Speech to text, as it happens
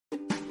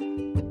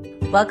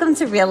Welcome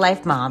to Real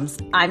Life Moms.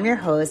 I'm your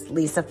host,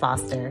 Lisa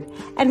Foster.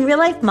 And Real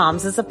Life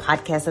Moms is a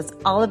podcast that's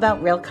all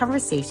about real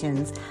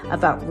conversations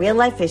about real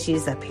life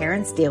issues that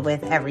parents deal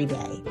with every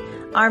day.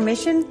 Our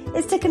mission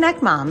is to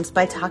connect moms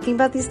by talking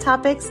about these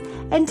topics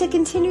and to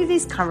continue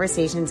these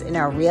conversations in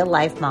our Real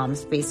Life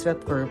Moms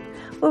Facebook group,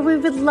 where we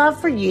would love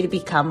for you to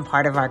become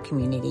part of our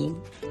community.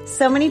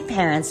 So many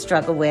parents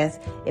struggle with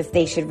if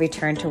they should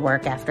return to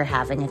work after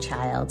having a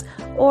child,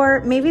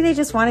 or maybe they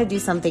just want to do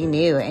something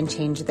new and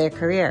change their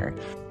career.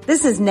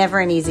 This is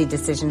never an easy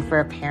decision for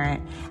a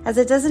parent, as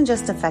it doesn't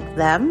just affect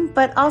them,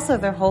 but also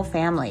their whole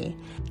family.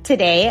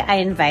 Today, I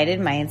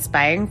invited my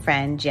inspiring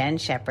friend, Jen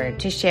Shepard,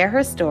 to share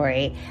her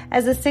story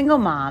as a single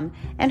mom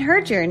and her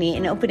journey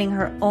in opening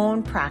her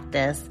own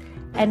practice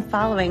and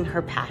following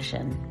her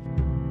passion.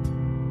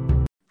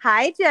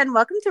 Hi, Jen.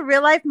 Welcome to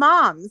Real Life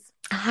Moms.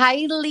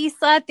 Hi,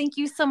 Lisa. Thank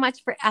you so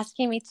much for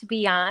asking me to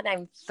be on.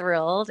 I'm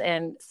thrilled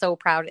and so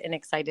proud and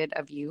excited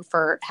of you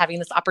for having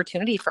this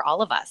opportunity for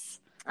all of us.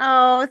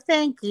 Oh,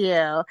 thank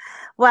you.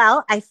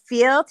 Well, I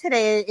feel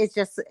today is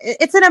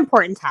it's an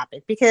important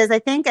topic because I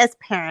think as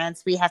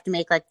parents, we have to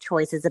make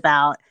choices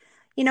about,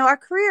 our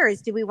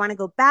careers. Do we want to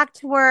go back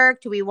to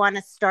work? Do we want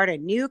to start a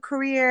new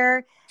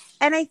career?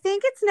 And I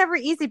think it's never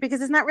easy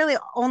because it's not really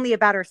only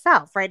about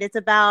ourselves, right? It's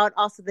about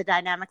also the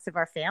dynamics of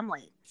our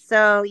family.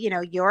 So,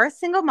 you're a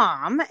single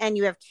mom and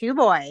you have two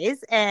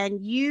boys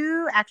and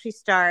you actually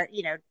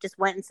just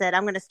went and said,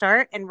 I'm going to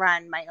start and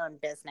run my own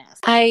business.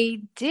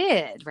 I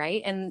did,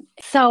 right? And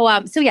so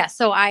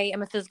I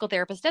am a physical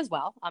therapist as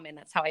well. And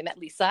that's how I met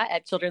Lisa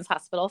at Children's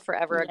Hospital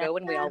forever ago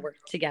when we all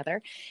worked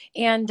together.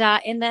 And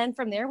then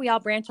from there, we all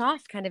branch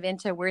off kind of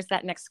into where's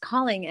that next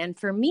calling. And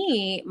for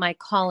me, my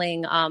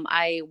calling,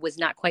 I was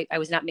not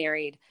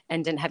married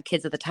and didn't have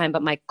kids at the time,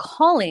 but my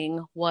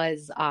calling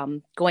was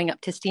going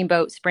up to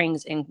Steamboat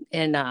Springs in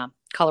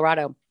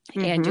Colorado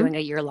and doing a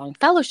year-long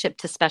fellowship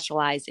to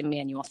specialize in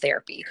manual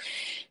therapy.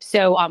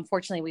 So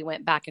fortunately, we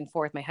went back and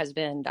forth. My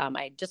husband,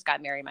 I just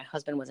got married. My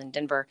husband was in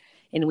Denver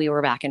and we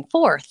were back and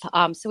forth.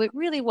 So it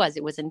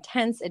was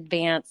intense,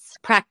 advanced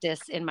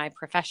practice in my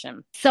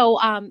profession. So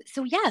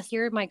yes,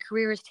 here my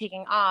career is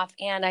taking off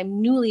and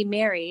I'm newly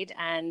married.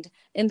 And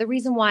the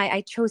reason why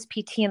I chose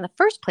PT in the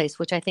first place,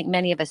 which I think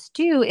many of us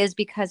do, is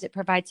because it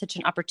provides such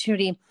an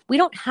opportunity. We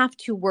don't have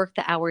to work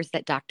the hours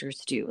that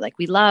doctors do.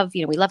 We love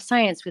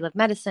science, we love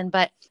medicine,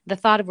 but the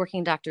thought of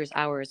working doctor's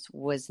hours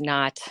was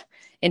not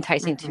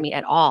enticing to me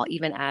at all,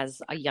 even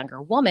as a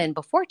younger woman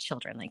before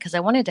children, because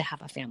I wanted to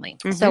have a family.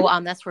 So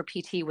that's where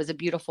PT was a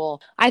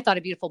beautiful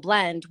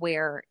blend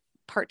where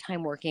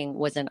part-time working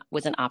was an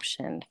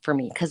option for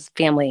me because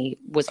family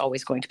was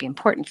always going to be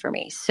important for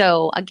me.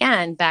 So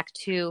again, back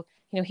to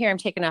here I'm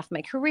taking off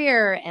my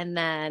career and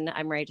then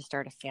I'm ready to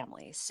start a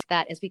family. So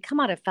that as we come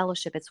out of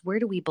fellowship, it's where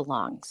do we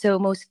belong? So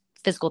most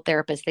physical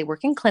therapists, they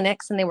work in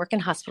clinics and they work in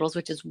hospitals,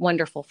 which is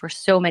wonderful for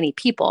so many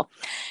people.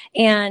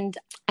 And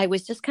I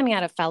was just coming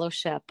out of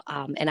fellowship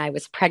and I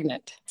was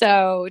pregnant.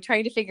 So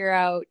trying to figure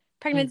out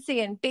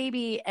pregnancy and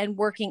baby and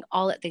working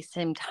all at the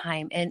same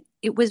time. And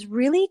it was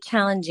really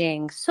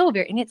challenging.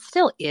 And it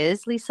still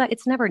is, Lisa.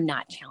 It's never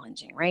not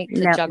challenging, right?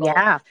 To juggle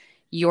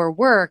your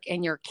work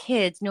and your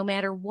kids, no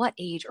matter what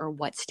age or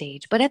what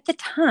stage. But at the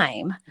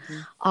time,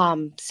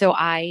 so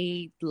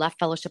I left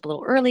fellowship a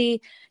little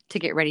early to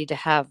get ready to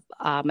have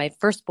my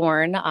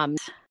firstborn. All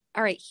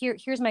right,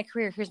 here's my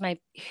career. Here's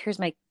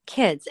my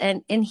kids.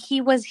 And he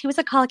was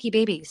a colicky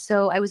baby.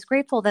 So I was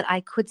grateful that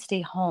I could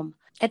stay home.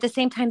 At the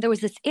same time, there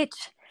was this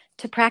itch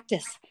to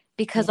practice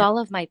because all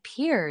of my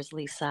peers,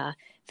 Lisa,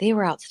 they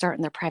were out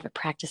starting their private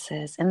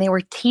practices and they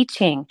were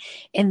teaching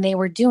and they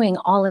were doing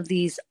all of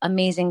these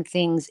amazing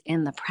things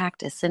in the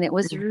practice. And it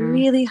was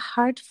really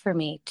hard for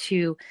me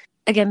to,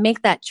 again,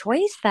 make that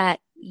choice that,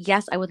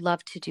 yes, I would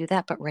love to do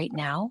that. But right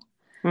now,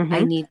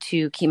 I need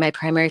to keep my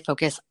primary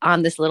focus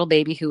on this little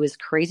baby who is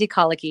crazy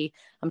colicky.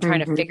 I'm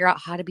trying to figure out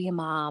how to be a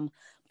mom.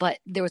 But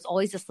there was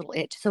always this little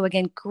itch. So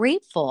again,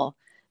 grateful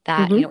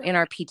that, in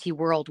our PT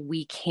world,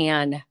 we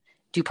can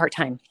do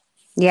part-time.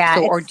 Yeah.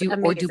 So, or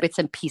do bits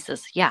and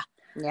pieces. Yeah.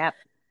 Yep.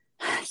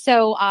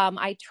 So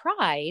I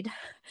tried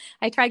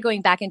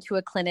going back into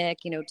a clinic,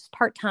 just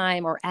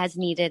part-time or as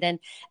needed. And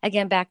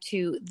again, back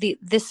to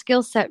this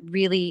skill set,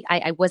 really,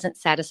 I wasn't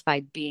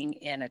satisfied being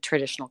in a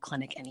traditional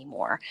clinic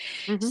anymore.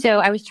 So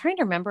I was trying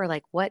to remember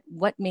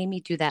what made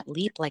me do that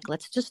leap?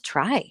 Let's just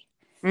try.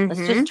 Let's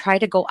just try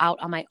to go out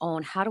on my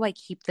own. How do I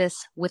keep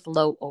this with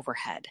low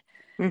overhead?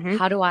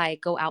 How do I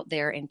go out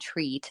there and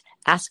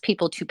ask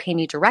people to pay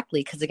me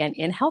directly? Because again,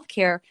 in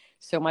healthcare,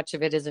 so much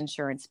of it is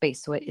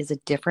insurance-based. So it is a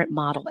different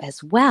model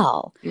as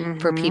well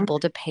for people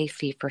to pay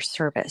fee for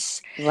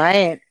service.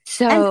 Right.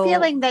 So, and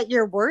feeling that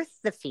you're worth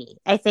the fee.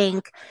 I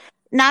think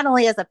not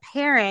only as a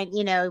parent,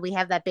 we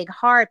have that big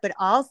heart, but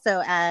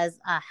also as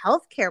a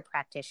healthcare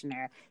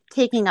practitioner,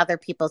 taking other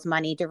people's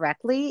money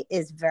directly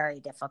is very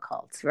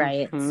difficult,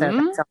 right? So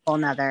that's a whole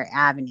nother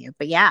avenue.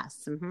 But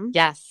yes.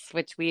 Yes,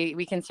 which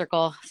we can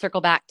circle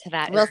back to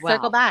that as well. We'll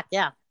circle back,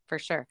 yeah. For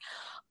sure.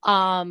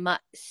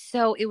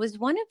 So it was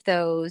one of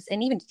those,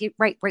 and even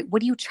right. What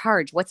do you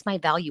charge? What's my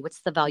value?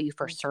 What's the value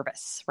for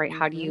service, right?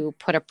 How do you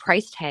put a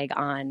price tag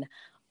on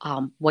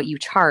what you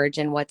charge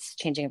and what's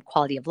changing the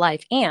quality of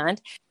life?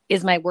 And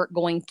is my work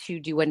going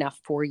to do enough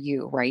for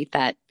you, right?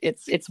 That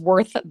it's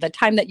worth the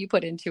time that you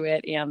put into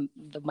it and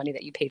the money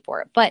that you paid for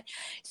it. But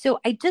so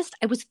I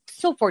was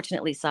so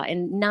fortunate, Lisa,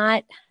 and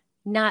not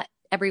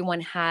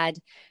everyone had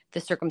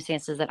the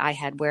circumstances that I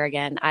had, where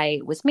again,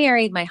 I was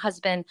married, my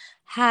husband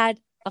had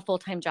a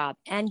full-time job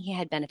and he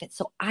had benefits.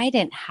 So I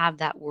didn't have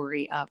that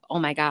worry of, oh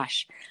my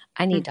gosh,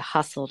 I need to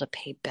hustle to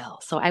pay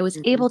bills. So I was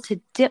able to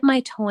dip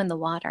my toe in the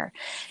water,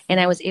 and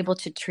I was able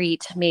to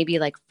treat maybe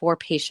like 4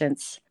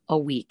 patients a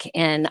week.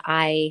 And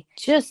I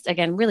just,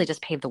 again, really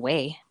just paved the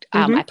way.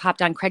 I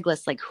popped on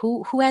Craigslist, like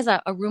who has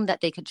a room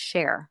that they could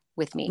share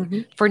with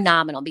me for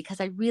nominal,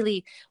 because I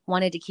really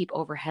wanted to keep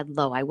overhead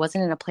low. I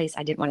wasn't in a place,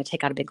 I didn't want to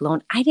take out a big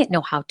loan. I didn't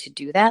know how to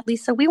do that,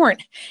 Lisa. We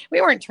weren't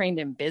trained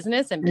in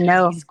business and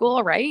PT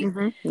school, right?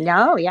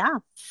 No, yeah.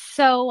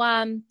 So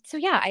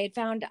yeah, I had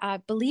found,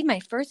 believe my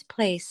first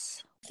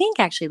place. I think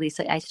actually,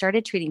 Lisa, I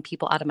started treating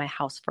people out of my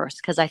house first,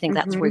 because I think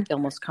that's where we feel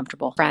most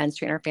comfortable. Friends,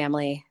 treating our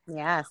family.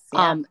 Yes.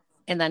 Yeah.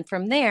 And then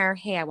from there,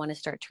 hey, I want to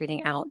start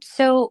treating out.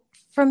 So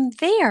from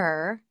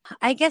there,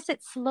 I guess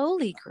it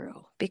slowly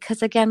grew,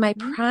 because again, my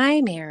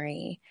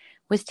primary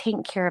was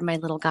taking care of my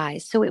little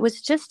guys. So it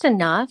was just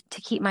enough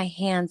to keep my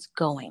hands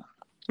going.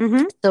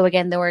 So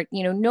again, there were,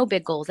 no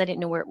big goals. I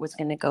didn't know where it was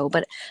going to go,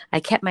 but I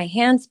kept my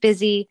hands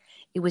busy.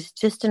 It was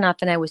just enough.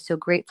 And I was so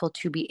grateful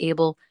to be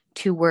able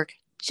to work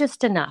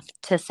just enough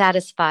to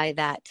satisfy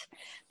that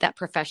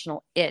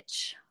professional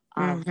itch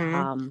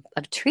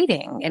of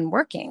treating and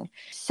working.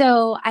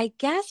 So I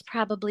guess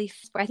I think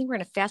we're going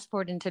to fast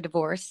forward into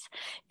divorce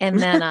and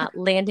then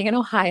landing in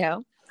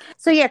Ohio.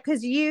 So yeah,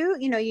 because you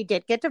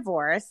did get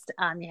divorced.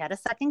 You had a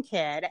second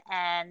kid,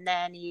 and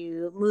then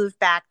you moved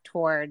back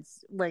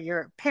towards where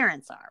your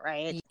parents are,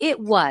 right?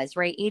 It was,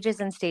 right? Ages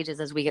and stages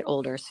as we get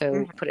older.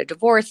 So I put a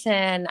divorce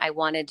in. I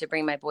wanted to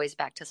bring my boys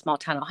back to small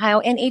town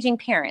Ohio, and aging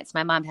parents.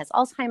 My mom has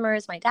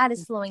Alzheimer's. My dad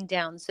is slowing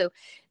down. So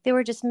there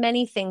were just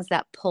many things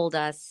that pulled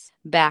us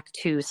back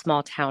to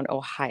small town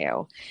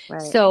Ohio.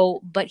 Right. So,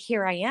 but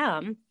here I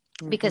am,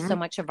 because so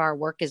much of our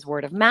work is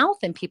word of mouth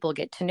and people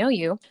get to know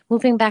you.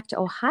 Moving back to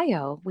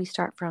Ohio, we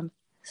start from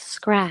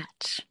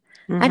scratch.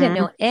 I didn't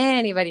know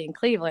anybody in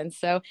Cleveland.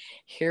 So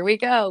here we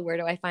go. Where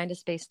do I find a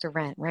space to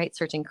rent, right?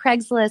 Searching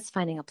Craigslist,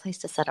 finding a place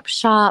to set up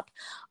shop.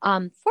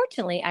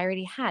 Fortunately, I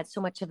already had so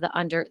much of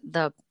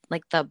the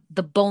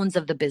bones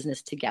of the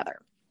business together.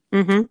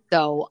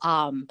 So,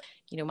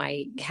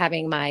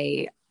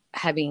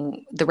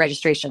 having the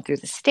registration through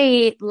the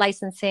state,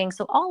 licensing.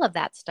 So all of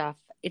that stuff,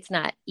 it's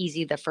not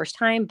easy the first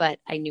time, but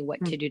I knew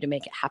what to do to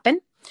make it happen.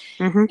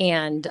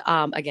 And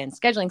again,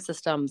 scheduling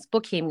systems,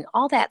 booking,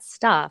 all that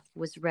stuff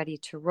was ready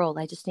to roll.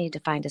 I just needed to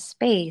find a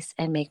space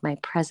and make my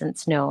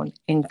presence known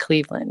in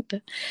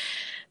Cleveland.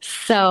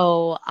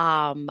 So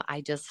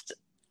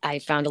I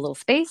found a little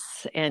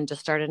space and just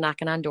started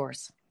knocking on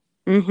doors.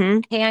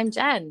 Hey, I'm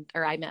Jen,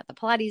 or I met the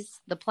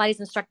Pilates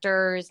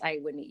instructors. I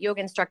would meet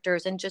yoga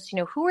instructors, and just,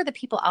 who are the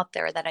people out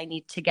there that I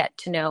need to get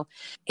to know?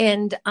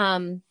 And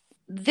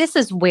this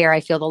is where I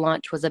feel the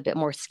launch was a bit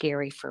more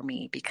scary for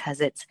me, because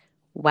it's,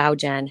 wow,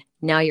 Jen,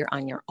 now you're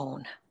on your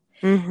own.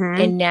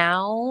 And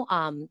now,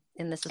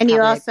 and this is, and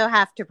you also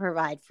have to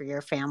provide for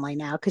your family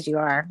now, because you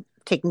are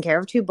taking care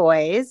of 2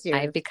 boys.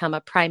 I've become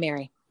a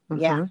primary.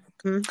 Yeah.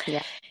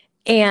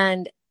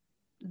 And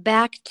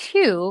back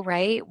to,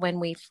 right,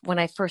 when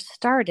I first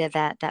started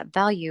that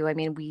value, I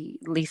mean,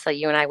 Lisa,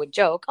 you and I would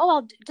joke, oh,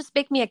 I'll just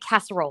make me a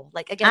casserole.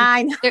 Like,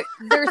 again,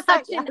 there's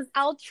such an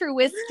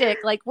altruistic,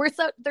 like we're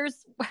so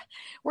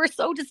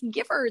just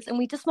givers, and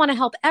we just want to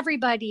help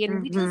everybody.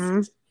 And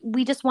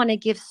we just want to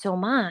give so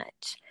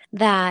much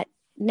that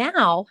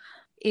now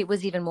it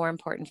was even more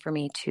important for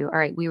me to, all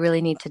right, we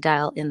really need to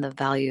dial in the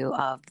value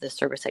of the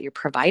service that you're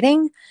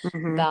providing,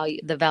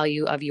 the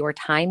value of your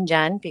time,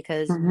 Jen,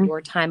 because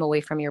your time away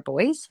from your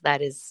boys,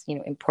 that is,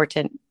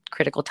 important,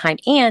 critical time.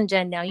 And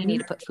Jen, now you need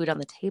to put food on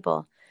the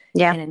table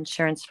and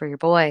insurance for your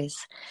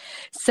boys.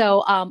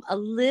 So a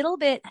little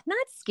bit,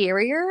 not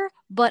scarier,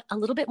 but a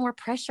little bit more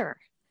pressure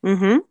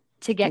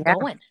to get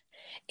going.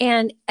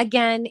 And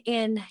again,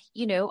 in,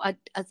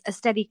 a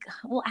steady,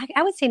 well,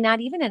 I would say not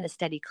even in a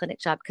steady clinic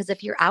job, because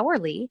if you're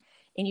hourly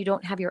and you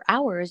don't have your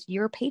hours,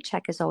 your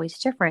paycheck is always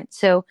different.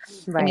 So,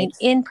 I mean,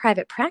 in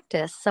private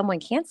practice, someone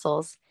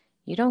cancels,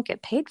 you don't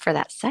get paid for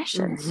that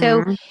session.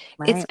 So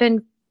it's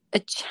been a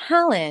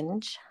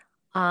challenge,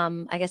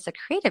 I guess a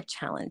creative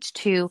challenge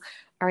to,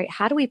 all right,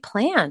 how do we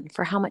plan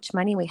for how much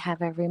money we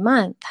have every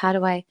month? How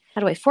do I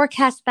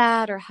forecast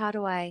that? Or how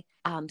do I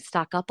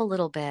stock up a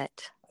little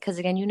bit? Because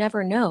again, you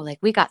never know. Like,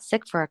 we got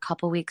sick for a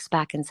couple weeks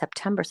back in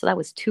September. So that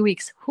was 2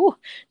 weeks,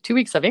 2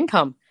 weeks of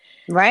income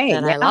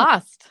that I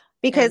lost.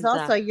 Because And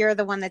also you're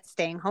the one that's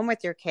staying home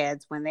with your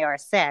kids when they are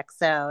sick.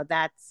 So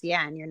that's,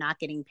 yeah. And you're not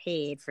getting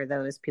paid for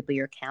those people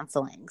you're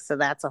canceling. So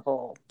that's a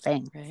whole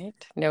thing. right.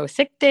 No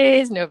sick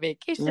days, no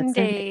vacation That's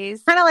kind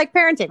days. of like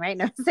parenting, right?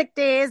 No sick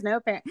days, no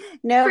Pretty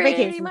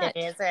vacation much.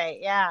 days. Right.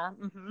 Yeah.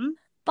 Mm-hmm.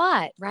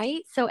 But,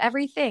 right? So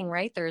everything,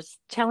 right? There's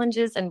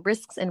challenges and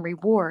risks and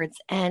rewards.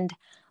 And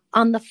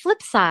on the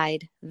flip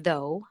side,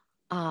 though,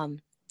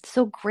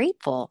 so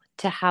grateful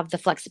to have the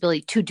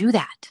flexibility to do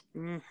that.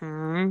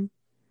 Mm-hmm.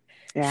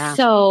 Yeah.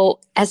 So,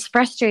 as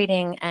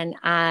frustrating and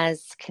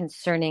as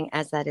concerning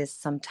as that is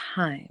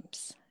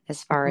sometimes,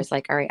 as far as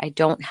like, all right, I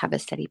don't have a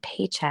steady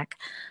paycheck,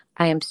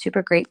 I am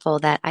super grateful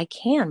that I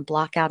can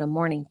block out a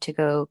morning to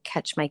go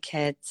catch my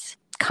kids'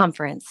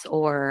 conference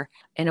or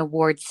an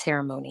awards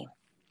ceremony.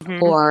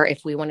 Mm-hmm. Or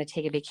if we want to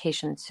take a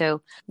vacation.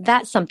 So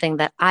that's something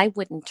that I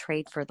wouldn't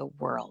trade for the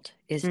world,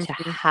 is to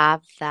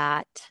have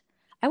that,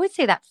 I would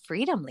say, that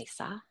freedom,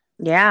 Lisa.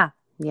 Yeah.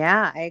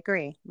 Yeah, I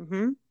agree.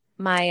 Mm-hmm.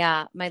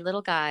 My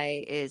little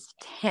guy is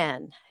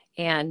 10,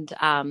 and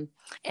I'm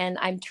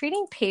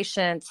treating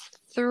patients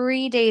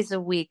 3 days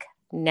a week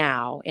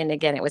now. And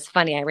again, it was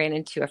funny. I ran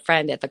into a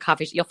friend at the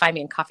coffee. You'll find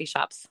me in coffee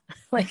shops,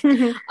 like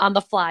on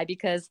the fly,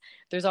 because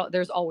there's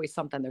always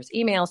something. There's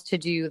emails to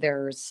do.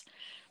 There's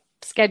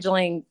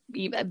scheduling.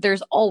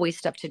 There's always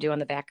stuff to do in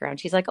the background.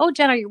 She's like, "Oh,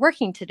 Jen, are you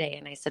working today?"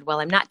 And I said, "Well,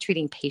 I'm not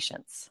treating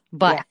patients,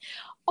 but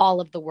all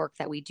of the work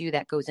that we do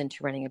that goes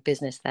into running a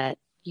business that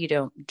you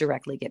don't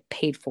directly get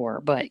paid for,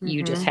 but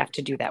you just have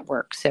to do that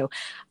work." So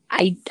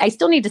I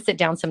still need to sit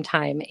down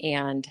sometime,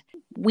 and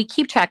we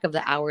keep track of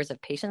the hours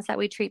of patients that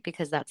we treat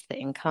because that's the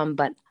income,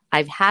 but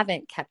I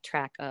haven't kept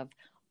track of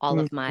all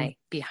of my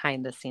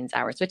behind the scenes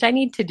hours, which I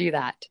need to do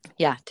that.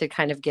 Yeah. To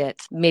kind of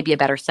get maybe a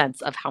better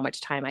sense of how much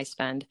time I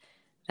spend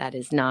that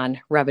is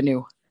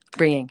non-revenue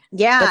bringing.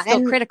 Yeah. But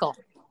still critical.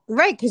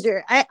 Right. Because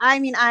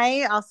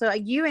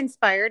you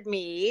inspired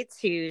me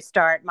to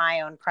start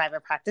my own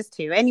private practice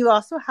too. And you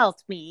also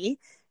helped me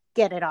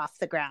get it off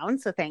the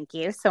ground. So thank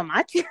you so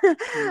much.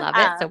 Love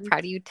it. So proud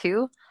of you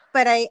too.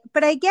 But I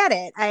get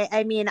it.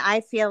 I mean, I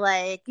feel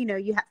like,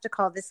 you have to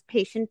call this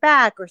patient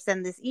back or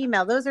send this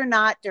email. Those are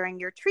not during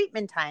your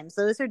treatment times.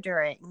 Those are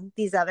during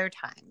these other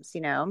times,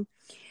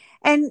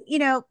 And,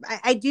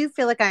 I do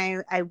feel like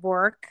I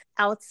work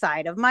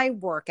outside of my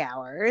work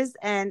hours.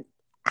 And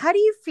how do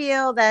you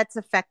feel that's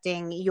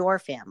affecting your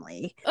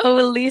family? Oh,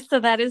 Lisa,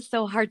 that is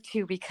so hard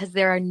too, because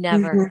there are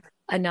never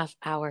enough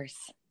hours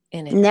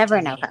in it. Never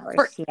enough hours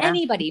for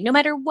anybody, no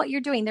matter what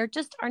you're doing. There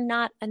just are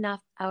not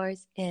enough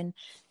hours in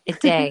a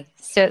day.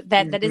 So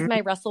that is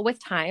my wrestle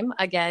with time.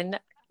 Again,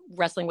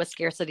 wrestling with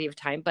scarcity of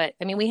time. But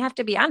I mean, we have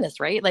to be honest,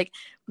 right? Like,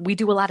 we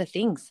do a lot of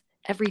things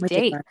every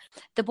day.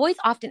 The boys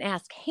often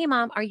ask, "Hey,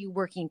 Mom, are you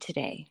working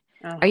today?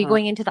 Are you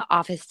going into the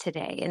office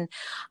today?"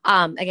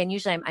 And again,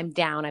 usually I'm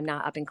down. I'm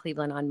not up in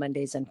Cleveland on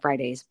Mondays and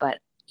Fridays, but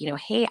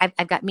hey,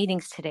 I've got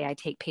meetings today. I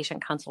take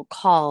patient consult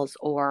calls,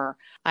 or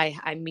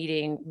I'm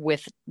meeting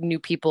with new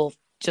people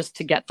just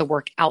to get the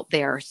work out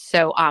there.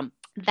 So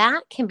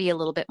that can be a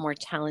little bit more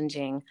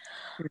challenging.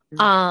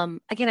 Again,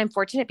 I'm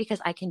fortunate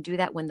because I can do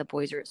that when the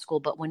boys are at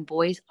school, but when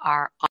boys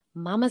are off,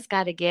 Mama's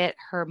got to get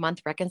her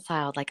month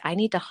reconciled. Like, I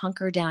need to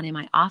hunker down in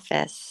my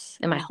office,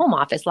 in my home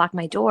office, lock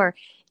my door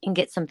and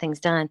get some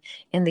things done.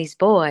 And these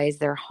boys,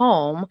 they're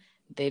home.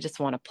 They just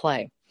want to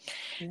play.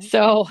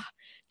 So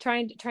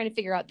trying to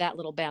figure out that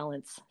little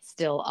balance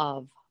still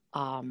of,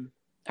 all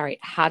right,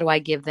 how do I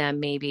give them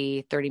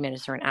maybe 30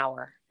 minutes or an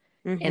hour?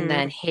 And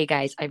then, hey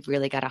guys, I've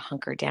really got to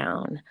hunker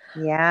down.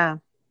 Yeah.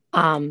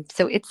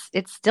 So it's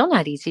still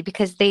not easy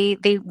because they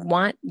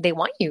want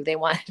you. They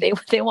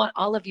want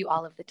all of you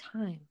all of the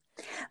time.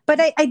 But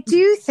I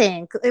do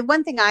think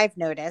one thing I've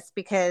noticed,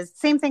 because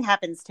same thing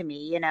happens to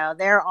me,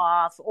 they're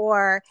off,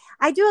 or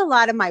I do a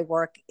lot of my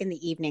work in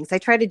the evenings. I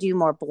try to do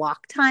more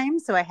block time.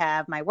 So I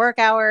have my work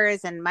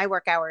hours, and my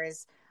work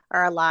hours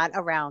are a lot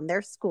around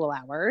their school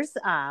hours.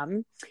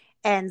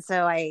 And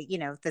so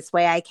this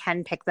way I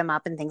can pick them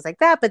up and things like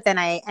that. But then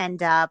I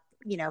end up,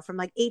 from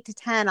like 8 to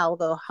 10, I'll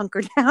go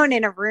hunker down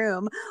in a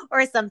room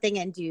or something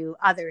and do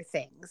other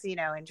things,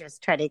 and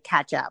just try to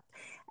catch up.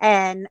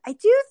 And I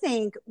do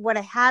think what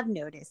I have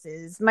noticed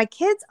is my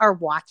kids are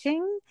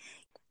watching.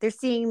 They're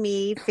seeing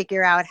me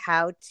figure out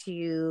how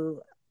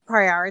to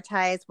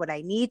prioritize what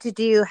I need to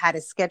do, how to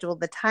schedule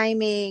the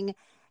timing.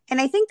 And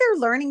I think they're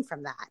learning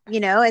from that,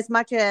 as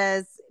much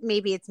as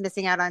maybe it's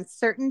missing out on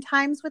certain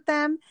times with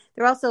them.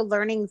 They're also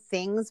learning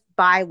things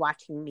by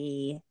watching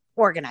me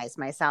organize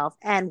myself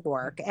and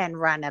work and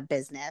run a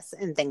business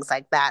and things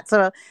like that.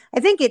 So I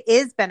think it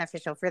is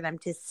beneficial for them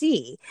to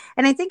see.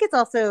 And I think it's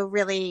also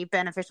really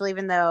beneficial,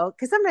 even though,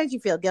 because sometimes you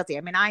feel guilty.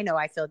 I mean, I know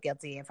I feel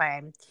guilty if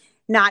I'm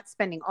not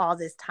spending all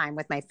this time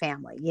with my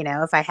family.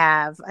 If I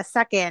have a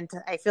second,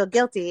 I feel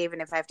guilty,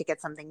 even if I have to get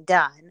something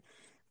done.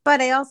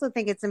 But I also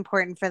think it's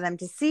important for them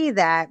to see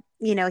that,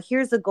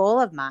 here's a goal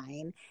of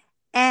mine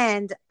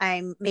and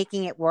I'm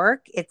making it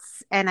work.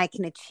 And I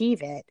can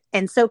achieve it.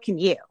 And so can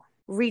you.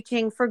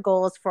 Reaching for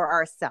goals for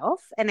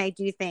ourselves. And I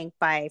do think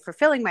by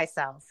fulfilling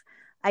myself,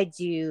 I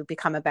do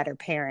become a better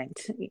parent,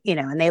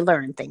 and they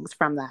learn things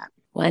from that.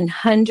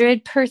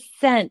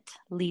 100%,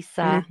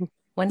 Lisa. Mhm.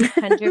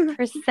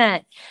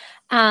 100%.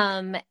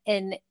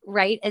 And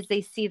right as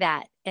they see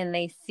that and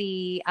they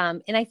see,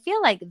 and I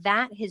feel like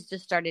that has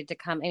just started to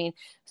come. I mean,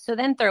 so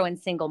then throw in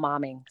single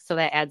momming. So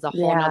that adds a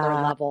whole nother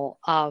Yeah. level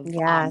of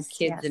Yes.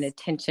 kids and Yes.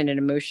 attention and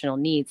emotional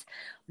needs.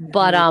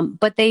 Mhm.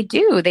 But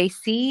they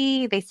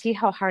see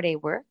how hard I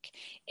work.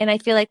 And I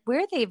feel like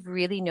where they've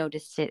really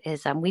noticed it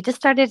is, we just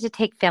started to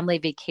take family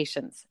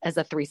vacations as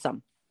a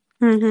threesome.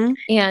 Mhm.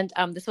 And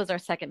this was our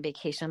second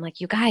vacation. I'm like,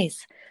 you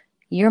guys,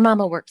 your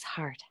mama works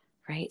hard,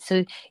 right?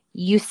 So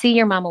you see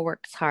your mama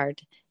works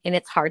hard, and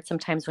it's hard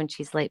sometimes when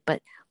she's late,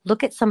 but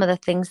look at some of the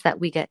things that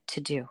we get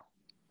to do,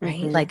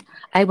 right? Mhm. Like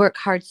I work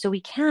hard so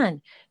we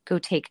can go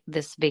take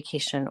this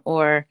vacation,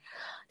 or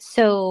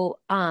so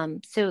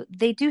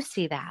they do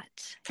see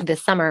that.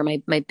 This summer,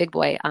 my big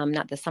boy,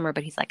 not this summer,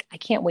 but he's like, I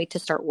can't wait to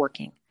start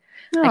working.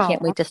 I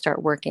can't Oh. wait to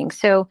start working.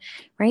 So,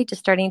 right, just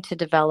starting to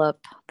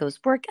develop those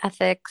work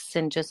ethics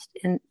and just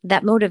in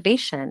that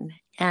motivation,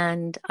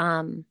 and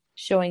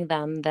showing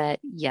them that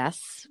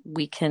yes,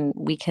 we can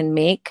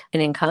make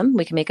an income,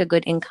 we can make a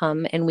good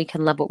income, and we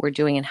can love what we're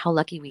doing, and how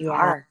lucky we Yeah.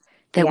 are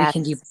that we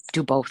can Yes.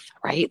 do both,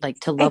 right? Like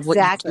to love what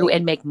you do Exactly.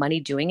 and make money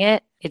doing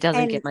it. It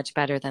doesn't And get much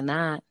better than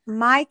that.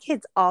 my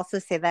kids also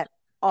say that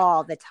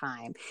all the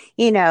time.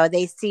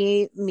 They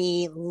see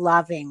me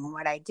loving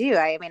what I do.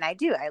 I mean, I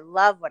do. I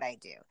love what I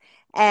do.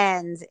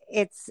 And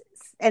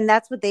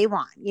that's what they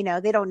want.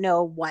 They don't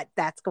know what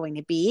that's going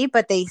to be,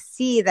 but they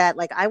see that,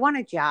 like, I want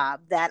a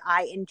job that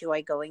I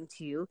enjoy going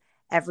to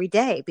every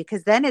day,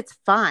 because then it's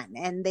fun.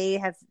 And they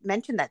have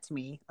mentioned that to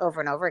me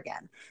over and over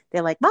again.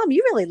 They're like, Mom,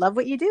 you really love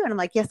what you do. And I'm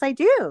like, yes, I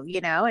do,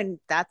 and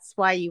that's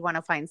why you want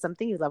to find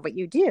something you love what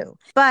you do.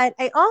 But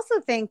I also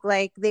think,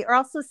 like, they're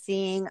also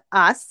seeing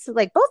us,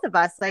 like both of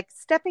us, like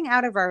stepping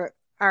out of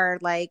our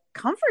like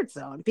comfort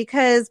zone,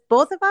 because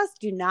both of us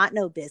do not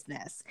know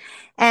business.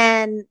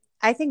 And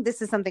I think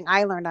this is something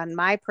I learned on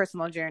my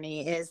personal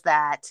journey, is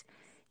that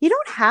you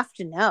don't have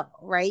to know,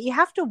 right? You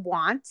have to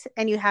want,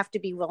 and you have to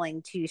be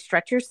willing to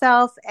stretch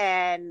yourself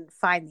and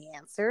find the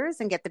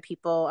answers and get the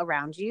people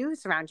around you,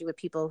 surround you with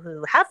people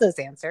who have those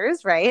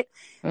answers, right?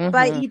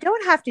 But Mm-hmm. you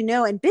don't have to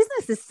know. And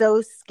business is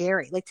so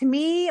scary. Like, to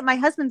me, my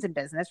husband's in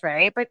business,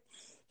 right? But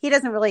he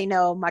doesn't really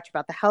know much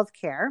about the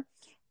healthcare.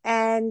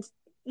 And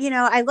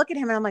I look at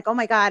him and I'm like, oh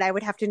my God, I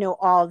would have to know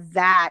all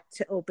that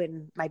to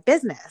open my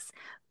business.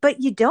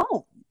 But you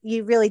don't.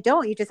 You really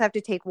don't. You just have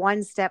to take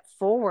one step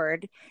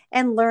forward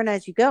and learn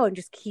as you go and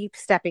just keep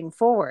stepping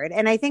forward.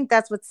 And I think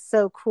that's what's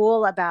so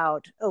cool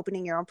about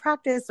opening your own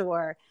practice,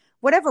 or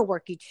whatever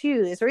work you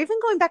choose, or even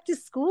going back to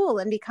school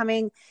and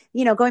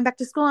going back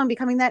to school and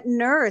becoming that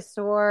nurse,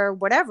 or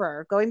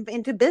whatever, going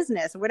into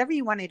business, or whatever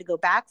you wanted to go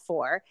back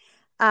for.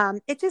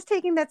 It's just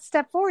taking that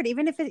step forward,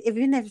 even if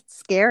it's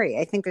scary.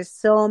 I think there's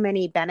so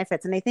many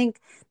benefits. And I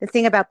think the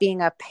thing about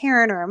being a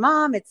parent or a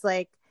mom, it's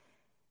like,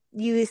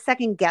 you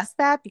second guess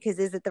that, because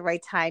is it the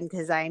right time?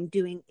 Because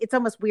it's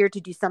almost weird to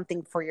do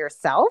something for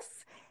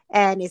yourself.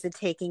 And is it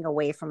taking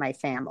away from my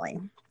family?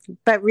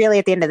 But really,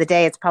 at the end of the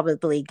day, it's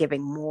probably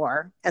giving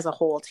more as a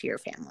whole to your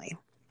family.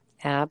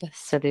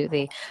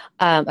 Absolutely.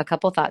 A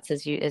couple thoughts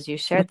as you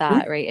shared Mhm.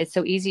 that, right? It's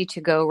so easy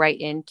to go right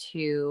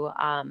into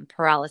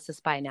paralysis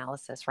by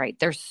analysis, right?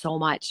 There's so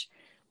much.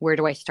 Where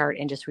do I start?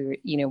 And just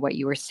what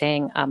you were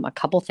saying, a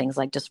couple things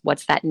like just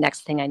what's that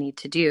next thing I need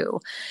to do,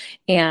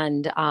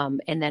 and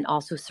then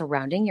also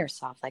surrounding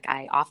yourself. Like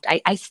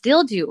I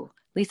still do.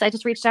 Lisa, I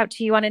just reached out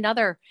to you on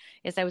another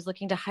as I was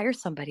looking to hire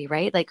somebody,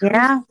 right? Like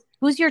Yeah.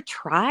 who's your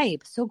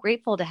tribe? So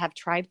grateful to have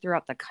tribe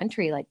throughout the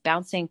country, like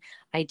bouncing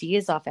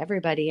ideas off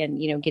everybody and,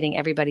 getting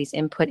everybody's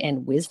input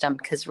and wisdom.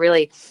 Because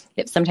really,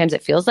 sometimes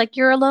it feels like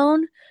you're a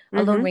lone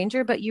Hmm.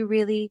 ranger, but you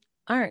really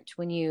aren't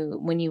when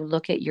you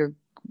look at your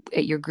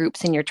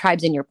groups and your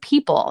tribes and your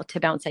people to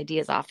bounce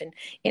ideas off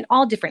in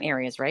all different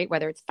areas, right?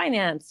 Whether it's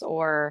finance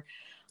or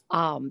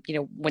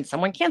when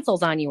someone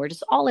cancels on you, or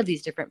just all of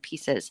these different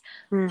pieces.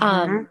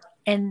 Hmm.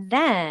 And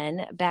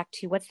then back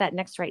to what's that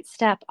next right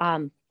step?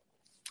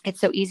 It's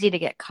so easy to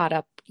get caught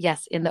up,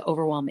 yes, in the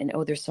overwhelm and,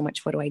 oh, there's so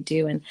much, what do I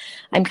do? And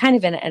I'm kind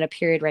of in a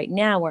period right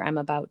now where I'm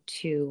about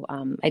to,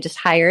 I just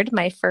hired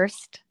my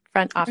first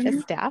front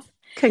office staff.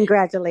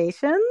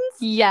 Congratulations.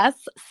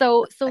 Yes.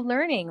 So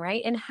learning,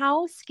 right? And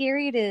how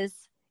scary it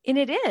is. And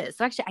it is.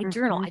 So actually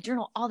Hmm. I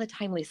journal all the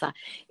time, Lisa.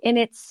 And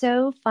it's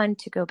so fun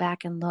to go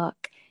back and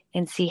look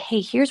and see,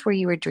 hey, here's where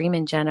you were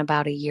dreaming, Jen,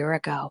 about a year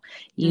ago.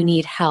 You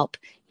need help.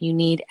 You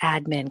need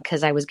admin,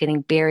 because I was getting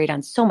buried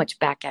on so much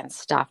back end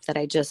stuff that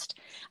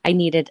I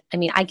needed. I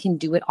mean, I can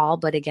do it all,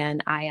 but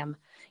again, I am,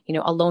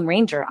 a lone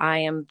ranger. I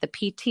am the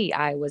PT.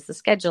 I was the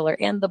scheduler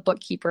and the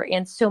bookkeeper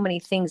and so many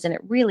things. And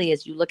it really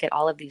is, you look at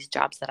all of these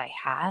jobs that I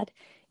had,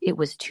 it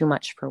was too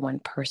much for one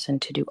person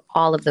to do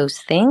all of those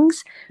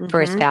things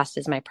for as Hmm. fast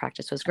as my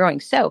practice was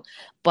growing. So,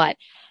 but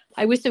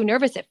I was so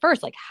nervous at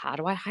first, like, how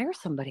do I hire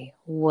somebody?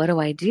 What do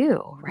I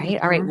do? Right.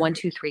 All right. 1,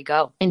 2, 3,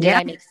 go. And did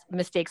I make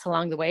mistakes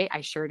along the way?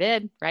 I sure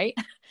did. Right.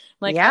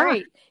 Like, all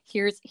right,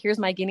 here's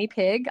my guinea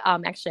pig.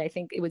 Actually, I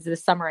think it was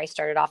this summer I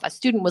started off. A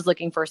student was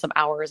looking for some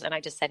hours and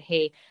I just said,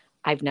 hey,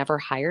 I've never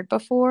hired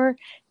before.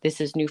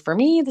 This is new for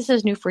me. This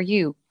is new for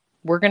you.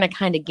 We're going to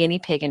kind of guinea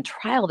pig and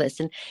trial this.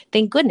 And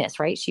thank goodness,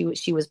 right? She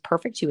was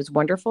perfect. She was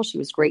wonderful. She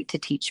was great to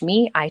teach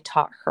me. I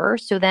taught her.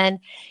 So then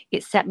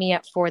it set me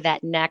up for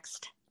that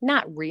next,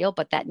 not real,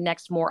 but that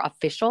next more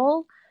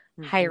official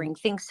hiring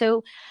thing.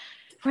 So,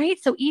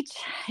 right. So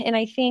and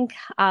I think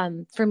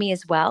for me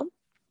as well,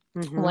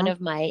 one of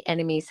my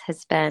enemies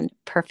has been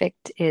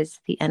perfect is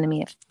the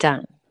enemy of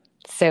done.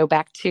 So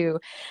back to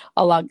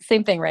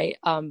same thing, right?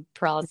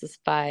 Paralysis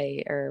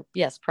by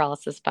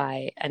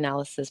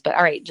analysis. But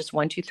all right, just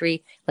 1, 2,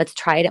 3, let's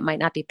try it. It might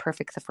not be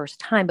perfect the first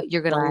time, but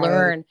you're going to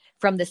learn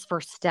from this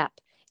first step.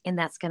 And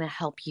that's going to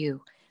help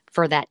you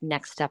for that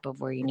next step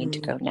of where you need to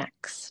go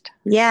next.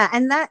 Yeah.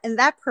 And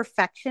that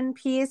perfection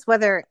piece,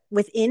 whether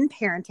within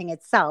parenting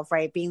itself,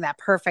 right, being that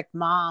perfect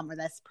mom or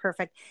that's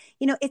perfect,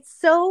 it's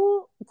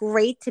so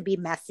great to be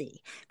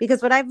messy,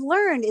 because what I've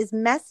learned is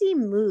messy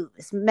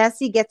moves.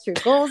 Messy gets your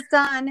goals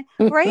done,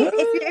 right?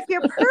 If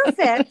you're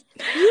perfect,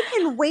 you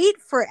can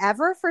wait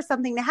forever for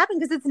something to happen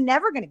because it's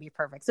never going to be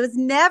perfect. So it's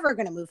never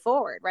going to move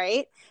forward,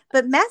 right?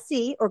 But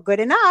messy or good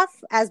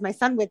enough, as my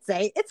son would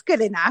say, it's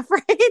good enough,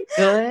 right?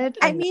 Good.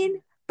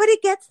 But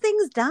it gets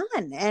things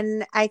done.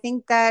 And I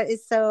think that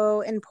is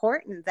so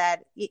important,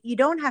 that you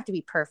don't have to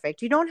be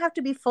perfect. You don't have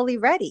to be fully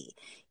ready.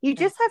 You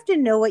just have to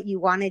know what you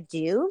want to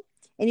do.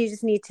 And you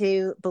just need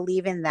to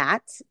believe in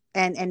that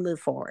and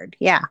move forward.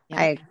 Yeah.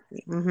 I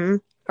agree.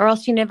 Or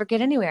else you never get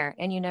anywhere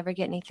and you never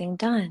get anything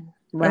done.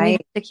 Right. And we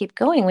have to keep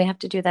going. We have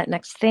to do that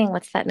next thing.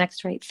 What's that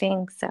next right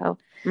thing? So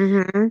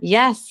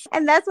yes.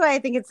 And that's why I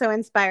think it's so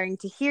inspiring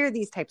to hear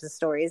these types of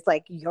stories,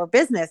 like your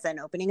business and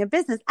opening a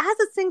business as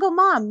a single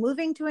mom,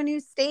 moving to a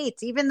new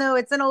state, even though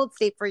it's an old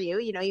state for you,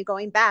 you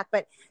going back,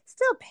 but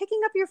still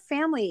picking up your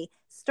family,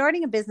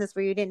 starting a business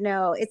where you didn't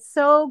know. It's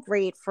so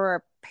great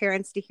for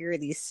parents to hear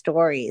these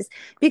stories,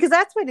 because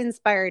that's what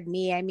inspired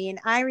me. I mean,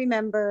 I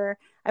remember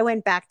I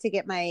went back to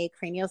get my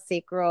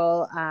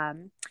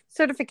craniosacral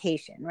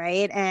certification,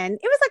 right? And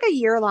it was like a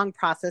year-long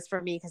process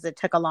for me because it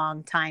took a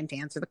long time to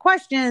answer the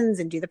questions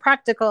and do the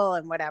practical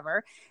and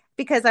whatever,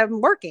 because I'm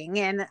working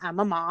and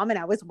I'm a mom and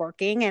I was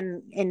working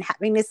and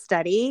having to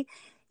study.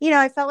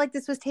 I felt like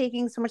this was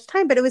taking so much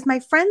time, but it was my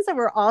friends that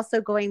were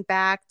also going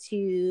back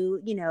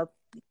to,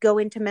 go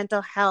into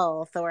mental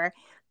health or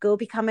go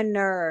become a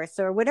nurse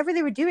or whatever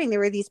they were doing. There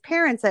were these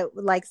parents that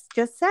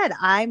just said,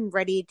 I'm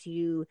ready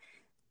to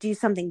do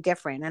something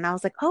different. And I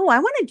was like, oh, I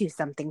want to do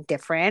something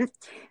different.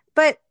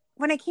 But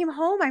when I came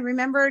home, I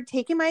remember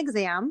taking my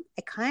exam.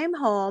 I came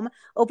home,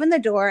 opened the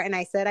door, and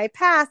I said, I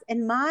passed.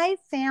 And my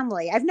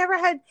family, I've never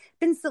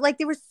been so,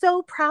 they were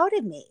so proud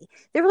of me.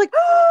 They were like,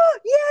 oh,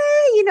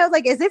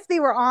 yay, as if they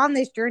were on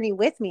this journey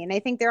with me. And I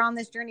think they're on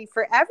this journey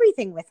for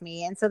everything with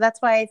me. And so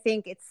that's why I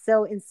think it's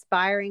so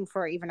inspiring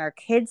for even our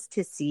kids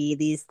to see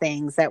these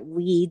things that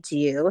we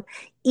do,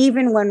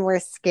 even when we're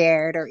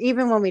scared or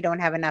even when we don't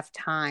have enough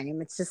time.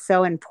 It's just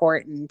so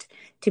important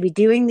to be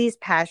doing these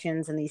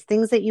passions and these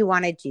things that you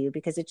want to do,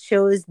 because it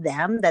shows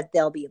them that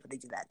they'll be able to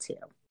do that too.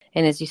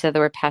 And as you said, the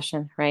word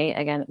passion, right?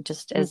 Again,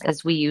 just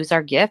as we use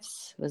our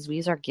gifts,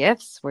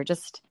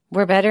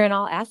 we're better in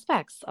all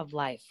aspects of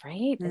life,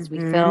 right? As we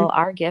fill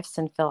our gifts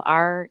and fill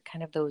our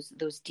kind of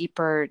those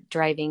deeper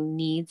driving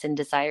needs and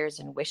desires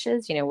and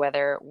wishes,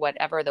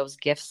 whatever those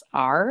gifts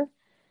are,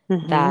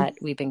 that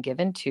we've been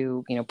given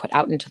to, put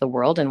out into the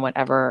world in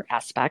whatever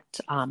aspect.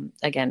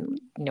 Again,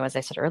 as I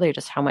said earlier,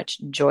 just how much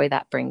joy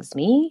that brings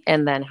me,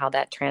 and then how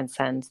that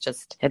transcends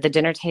just at the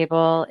dinner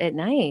table at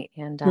night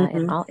and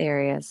in all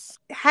areas.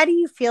 How do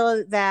you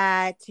feel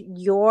that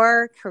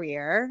your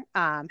career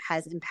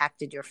has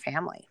impacted your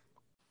family?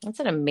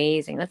 That's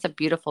a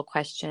beautiful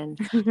question.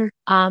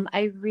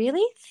 I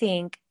really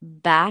think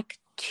back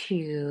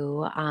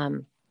to,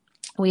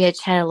 we had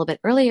chatted a little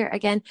bit earlier,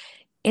 again,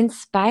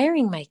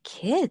 inspiring my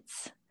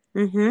kids.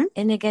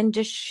 And again,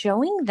 just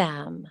showing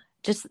them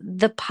just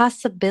the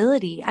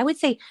possibility. I would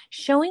say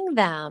showing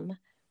them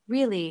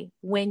really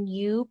when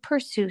you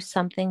pursue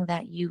something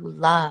that you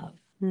love,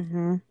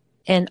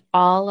 and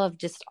all of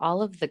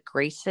the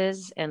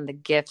graces and the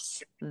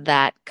gifts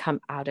that come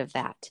out of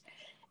that.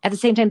 At the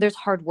same time, there's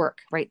hard work,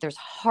 right? There's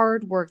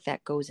hard work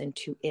that goes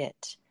into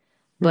it,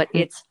 but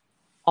it's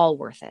all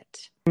worth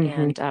it.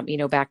 And,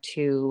 back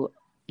to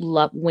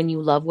love, when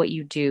you love what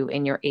you do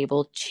and you're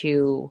able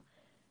to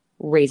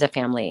raise a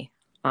family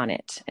on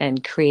it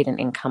and create an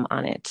income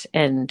on it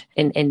and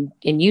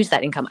use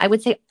that income. I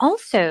would say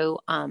also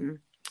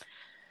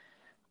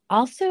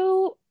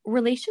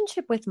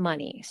relationship with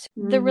money. So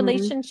the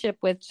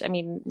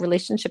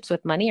relationships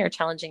with money are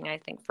challenging, I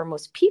think, for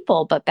most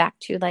people, but back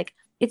to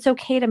it's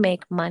okay to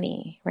make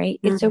money, right?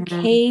 It's Mm-hmm.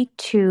 okay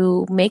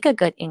to make a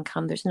good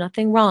income. There's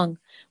nothing wrong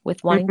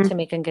with wanting Mm-hmm. to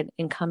make a good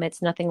income.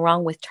 It's nothing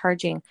wrong with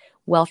charging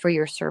well for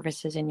your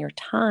services and your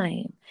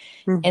time.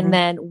 And Mm-hmm.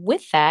 then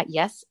with that,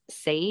 yes,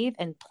 save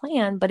and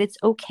plan, but it's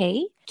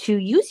okay to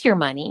use your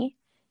money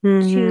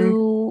Mm-hmm.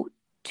 to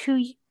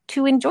to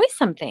to enjoy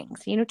some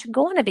things, to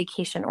go on a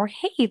vacation, or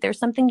hey, there's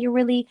something you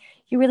really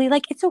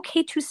like. It's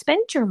okay to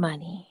spend your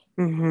money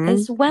Mm-hmm.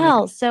 as Yeah.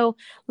 well. So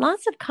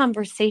lots of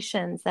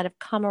conversations that have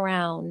come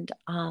around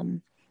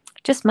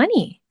just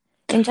money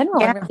in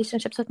general Yeah. and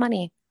relationships with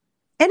money.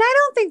 And I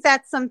don't think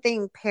that's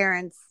something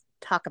parents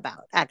talk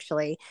about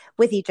actually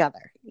with each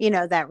other,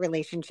 that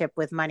relationship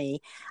with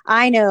money.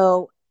 I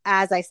know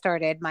as I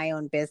started my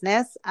own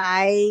business,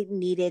 I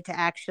needed to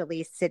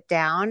actually sit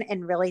down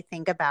and really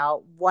think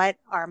about what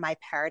are my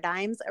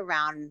paradigms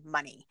around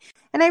money.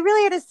 And I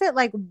really had to sit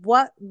like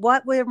what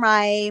were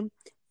my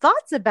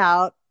thoughts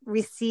about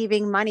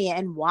receiving money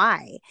and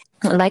why?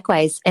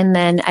 Likewise. And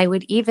then I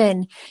would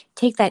even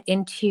take that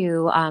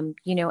into,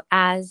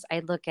 as I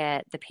look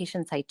at the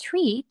patients I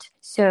treat.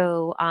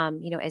 So,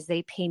 as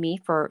they pay me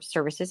for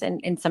services,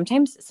 and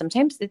sometimes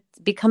it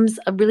becomes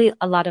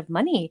a lot of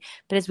money.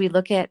 But as we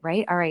look at,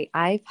 right, all right,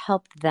 I've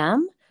helped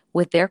them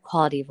with their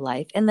quality of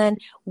life. And then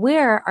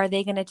where are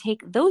they going to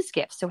take those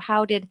gifts? So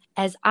how did,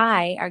 as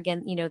I,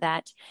 again,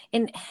 that,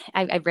 and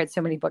I've read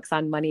so many books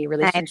on money I know,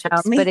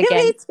 relationships, me, but me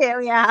again,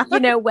 too.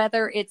 Yeah.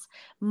 whether it's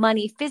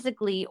money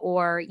physically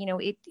or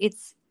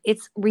it's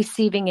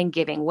receiving and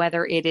giving,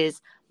 whether it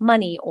is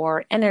money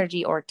or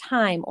energy or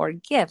time or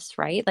gifts,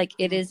 right? Like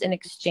it is an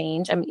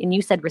exchange. I mean, and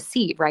you said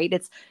receive, right?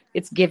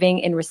 It's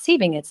giving and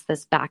receiving. It's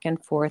this back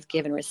and forth,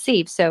 give and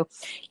receive. So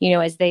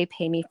as they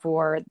pay me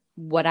for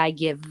what I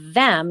give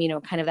them,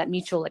 kind of that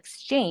mutual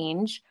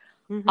exchange,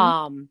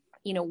 Mm-hmm.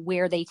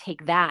 where they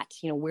take that,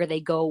 where they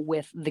go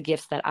with the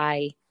gifts that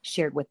I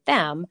shared with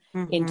them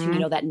into,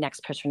 Mm-hmm. that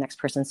next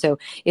person. So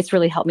it's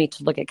really helped me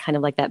to look at kind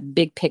of like that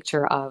big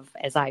picture of,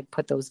 as I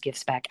put those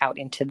gifts back out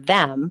into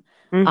them,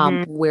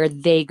 Mm-hmm. where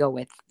they go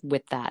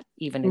with that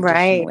even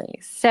Right. additionally.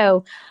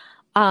 So,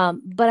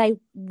 but I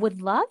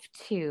would love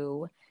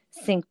to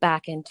sink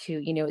back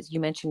into, as you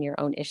mentioned your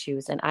own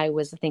issues. And I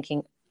was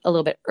thinking a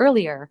little bit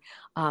earlier,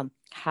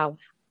 how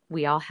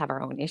we all have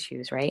our own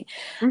issues, right?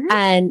 Mm-hmm.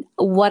 And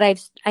what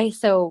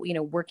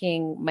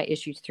working my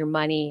issues through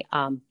money,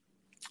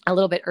 a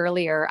little bit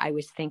earlier, I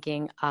was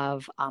thinking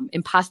of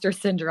imposter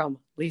syndrome,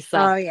 Lisa.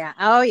 Oh yeah.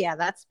 Oh yeah.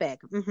 That's big.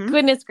 Mm-hmm.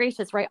 Goodness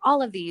gracious, right?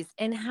 All of these,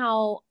 and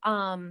how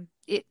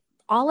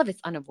all of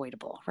it's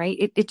unavoidable, right?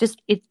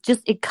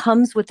 It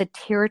comes with the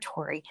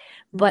territory.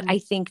 But Mm-hmm. I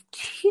think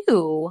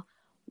too,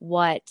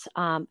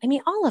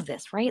 all of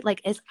this, right?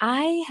 Like, as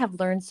I have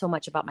learned so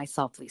much about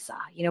myself, Lisa,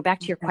 back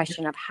to your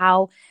question of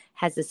how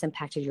has this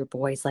impacted your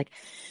boys? Like,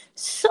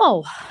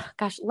 so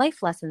gosh,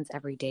 life lessons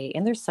every day.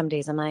 And there's some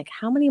days I'm like,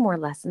 how many more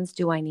lessons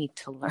do I need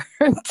to learn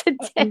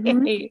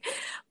Mm-hmm. today?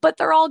 But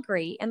they're all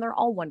great and they're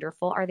all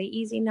wonderful. Are they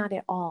easy? Not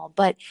at all.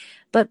 But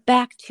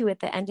back to,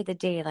 at the end of the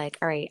day, like,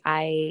 all right,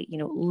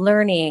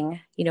 learning,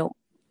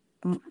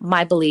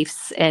 my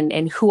beliefs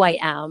and who I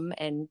am,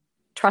 and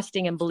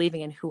trusting and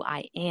believing in who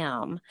I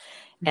am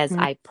as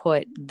Mm-hmm. I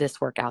put this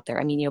work out there.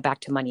 I mean, back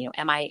to money,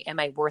 am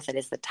I worth it?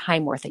 Is the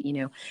time worth it?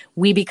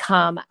 We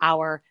become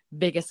our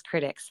biggest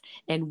critics,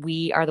 and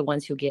we are the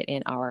ones who get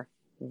in our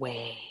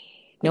way.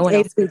 No one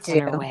else We gets in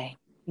do. our way.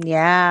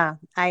 Yeah,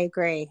 I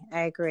agree.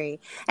 I agree.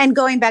 And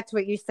going back to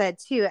what you said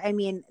too, I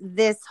mean,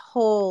 this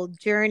whole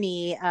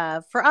journey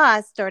for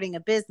us starting a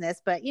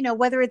business, but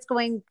whether it's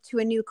going to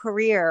a new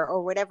career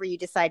or whatever you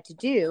decide to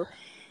do,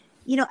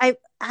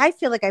 I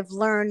feel like I've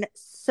learned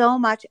so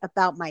much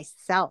about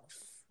myself,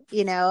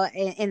 in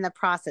the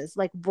process,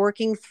 like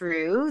working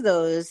through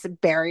those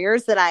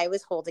barriers that I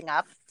was holding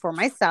up for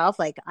myself.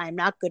 Like, I'm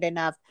not good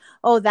enough.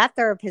 Oh, that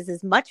therapist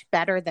is much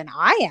better than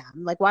I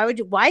am. Like,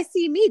 why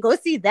see me? Go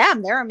see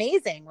them. They're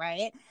amazing.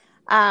 Right.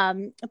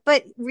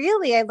 But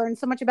really I learned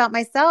so much about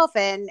myself,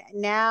 and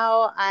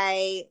now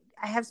I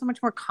have so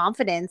much more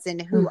confidence in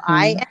who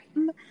I Mm-hmm.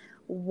 am,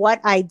 what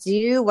I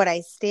do, what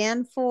I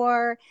stand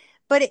for.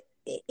 But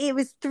it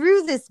was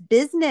through this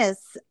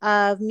business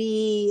of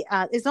me,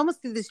 it's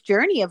almost through this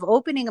journey of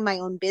opening my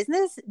own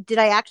business, did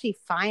I actually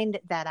find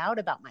that out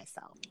about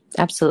myself.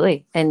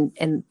 Absolutely.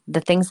 And the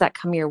things that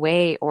come your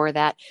way, or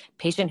that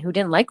patient who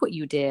didn't like what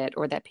you did,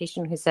 or that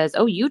patient who says,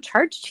 "Oh, you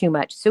charge too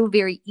much," so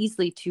very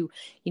easily to,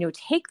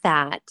 take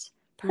that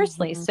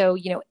personally. Mm-hmm. So,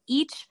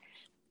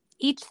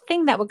 each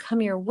thing that would come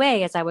your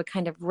way, as I would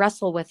kind of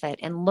wrestle with it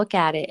and look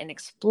at it and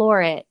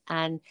explore it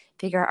and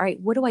figure out, all right,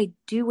 what do I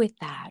do with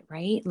that?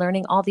 Right.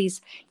 Learning all these,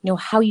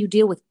 how you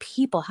deal with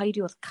people, how you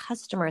deal with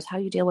customers, how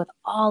you deal with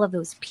all of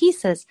those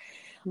pieces.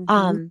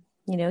 Mm-hmm.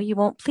 You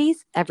won't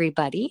please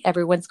everybody.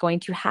 Everyone's going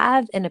to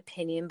have an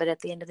opinion, but at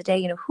the end of the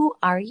day, who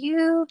are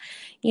you?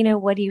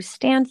 What do you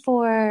stand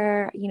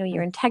for?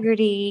 Your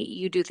integrity,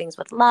 you do things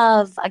with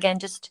love. Again,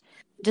 just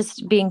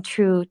being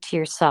true to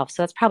yourself.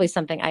 So that's probably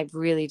something I've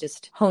really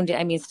just honed in.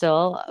 I mean,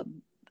 still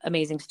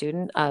amazing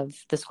student of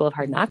the School of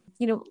Hard Knocks,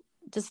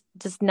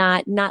 just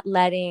not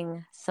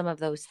letting some of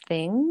those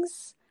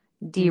things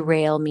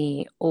derail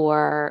me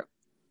or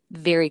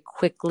very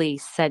quickly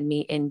send me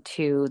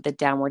into the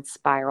downward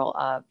spiral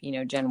of,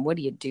 Jen, what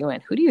are you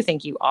doing? Who do you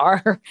think you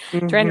are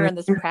trying to run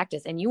this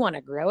practice? And you want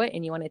to grow it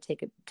and you want to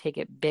take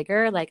it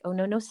bigger. Like, oh,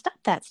 no, stop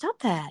that.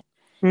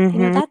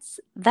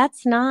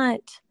 That's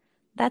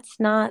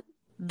not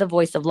the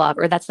voice of love,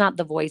 or that's not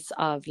the voice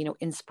of,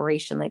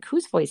 inspiration. Like,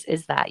 whose voice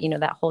is that?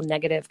 That whole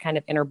negative kind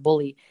of inner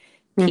bully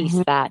piece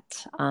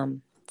that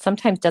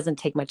sometimes doesn't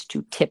take much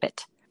to tip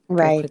it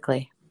very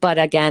quickly. But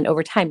again,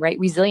 over time, right?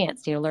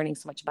 Resilience, learning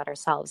so much about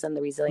ourselves and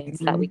the resilience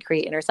that we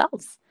create in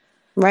ourselves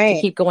to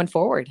keep going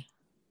forward.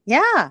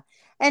 Yeah.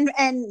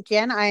 And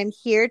Jen, I'm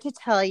here to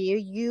tell you,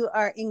 you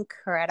are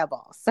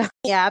incredible. So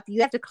you have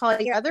to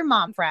call your other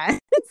mom friends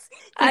to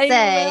say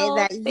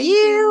that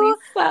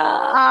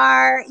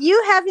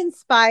you have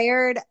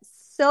inspired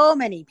so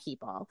many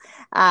people,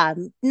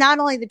 not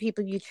only the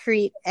people you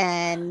treat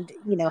and,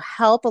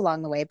 help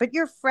along the way, but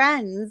your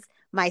friends,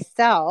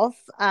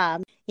 myself,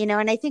 and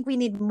I think we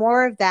need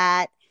more of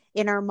that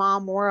in our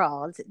mom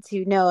world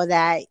to know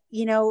that,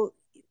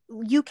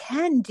 you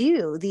can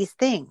do these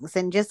things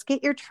and just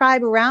get your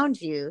tribe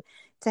around you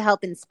to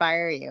help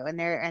inspire you. And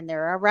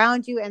they're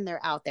around you and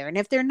they're out there. And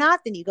if they're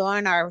not, then you go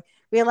on our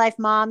Real Life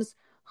Moms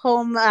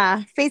Home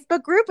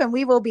Facebook group and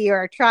we will be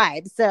your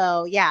tribe.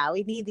 So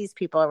we need these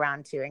people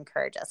around to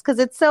encourage us because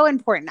it's so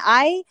important.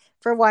 I,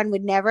 for one,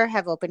 would never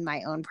have opened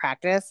my own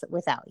practice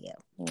without you.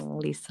 Oh,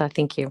 Lisa,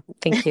 thank you.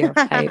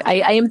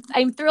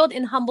 I'm thrilled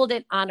and humbled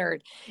and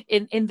honored.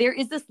 And there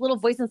is this little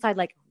voice inside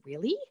like,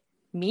 really?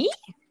 Me?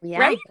 Yeah.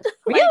 Right?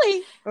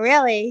 Really?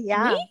 Really?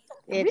 Yeah. Me?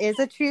 It is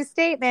a true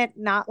statement,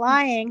 not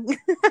lying.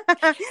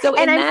 So,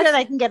 and I'm sure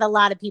I can get a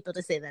lot of people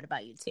to say that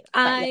about you too.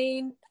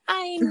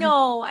 I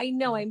know.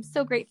 I'm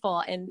so grateful.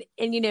 And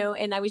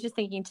I was just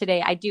thinking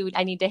today,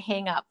 I need to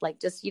hang up,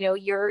 like, just,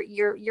 your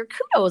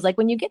kudos. Like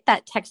when you get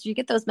that text, you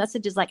get those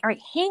messages like, all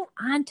right, hang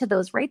on to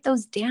those, write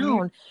those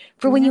down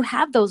for when you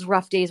have those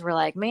rough days where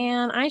like,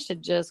 man, I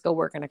should just go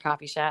work in a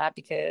coffee shop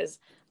because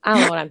I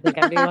don't know what I'm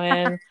thinking I'm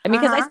doing.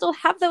 Because I still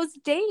have those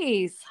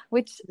days,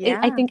 which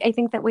I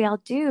think that we all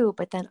do.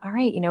 But then, all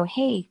right,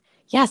 hey,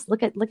 yes,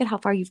 look at how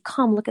far you've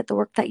come. Look at the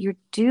work that you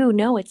do.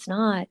 No, it's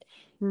not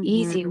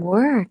easy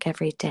work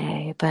every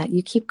day, but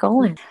you keep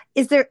going.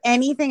 Is there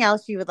anything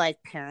else you would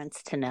like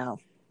parents to know?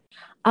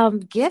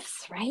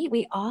 Gifts, right?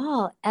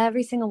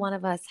 Every single one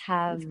of us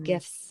have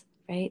gifts,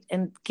 right?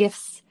 And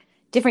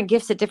different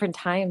gifts at different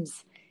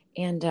times.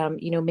 And,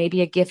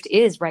 maybe a gift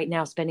is right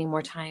now spending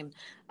more time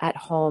at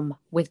home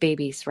with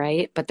babies,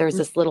 right? But there's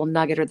this little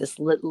nugget or this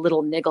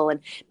little niggle, and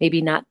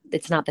maybe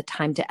it's not the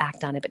time to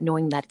act on it, but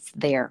knowing that it's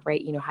there,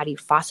 right? How do you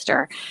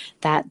foster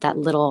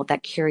that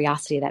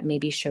curiosity that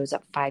maybe shows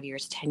up 5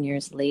 years, 10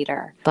 years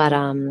later? But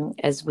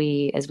as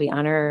we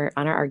honor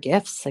our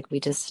gifts, like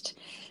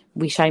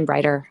we shine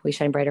brighter. We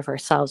shine brighter for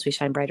ourselves. We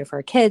shine brighter for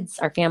our kids,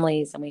 our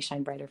families, and we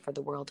shine brighter for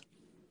the world.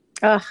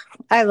 Oh,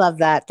 I love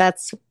that.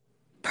 That's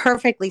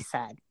perfectly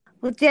said.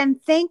 Well, Jen,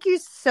 thank you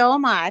so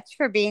much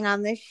for being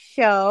on this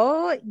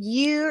show.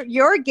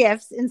 Your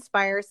gifts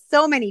inspire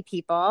so many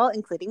people,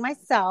 including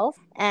myself.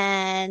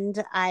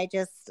 And I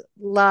just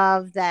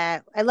love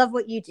that. I love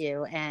what you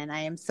do. And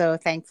I am so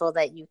thankful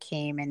that you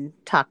came and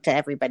talked to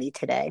everybody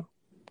today.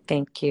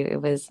 Thank you. It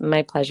was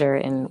my pleasure.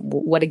 And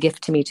what a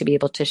gift to me to be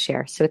able to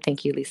share. So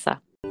thank you, Lisa.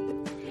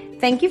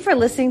 Thank you for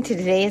listening to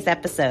today's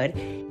episode.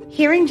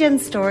 Hearing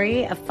Jen's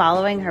story of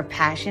following her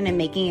passion and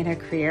making it her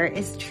career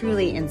is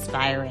truly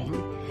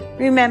inspiring.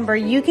 Remember,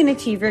 you can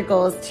achieve your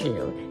goals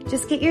too.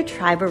 Just get your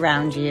tribe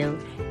around you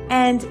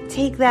and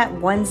take that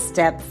one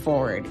step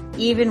forward,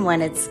 even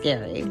when it's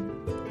scary.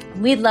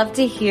 We'd love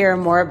to hear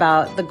more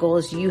about the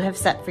goals you have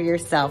set for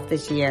yourself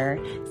this year.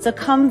 So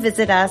come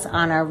visit us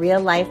on our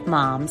Real Life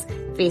Moms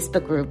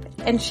Facebook group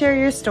and share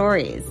your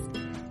stories.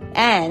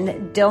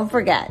 And don't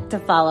forget to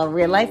follow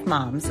Real Life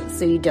Moms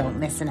so you don't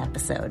miss an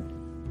episode.